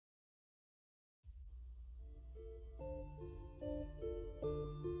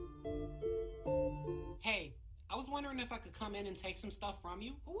if I could come in and take some stuff from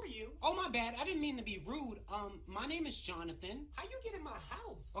you. Who are you? Oh, my bad. I didn't mean to be rude. My name is Jonathan. How you get in my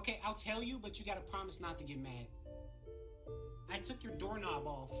house? Okay, I'll tell you, but you gotta promise not to get mad. I took your doorknob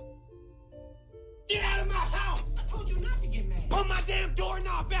off. Get out of my house! I told you not to get mad. Put my damn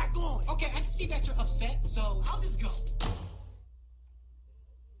doorknob back on! Okay, I can see that you're upset, so I'll just go. So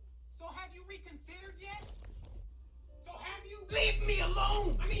have you reconsidered yet? So have you? Leave me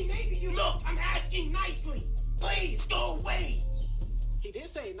alone! I mean, maybe you... Look, I'm asking nicely! Please, go away! He did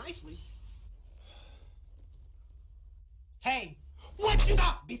say it nicely. Hey, What you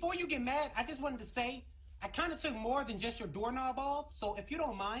got? before you get mad, I just wanted to say, I kind of took more than just your doorknob off, so if you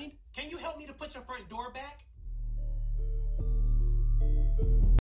don't mind, can you help me to put your front door back?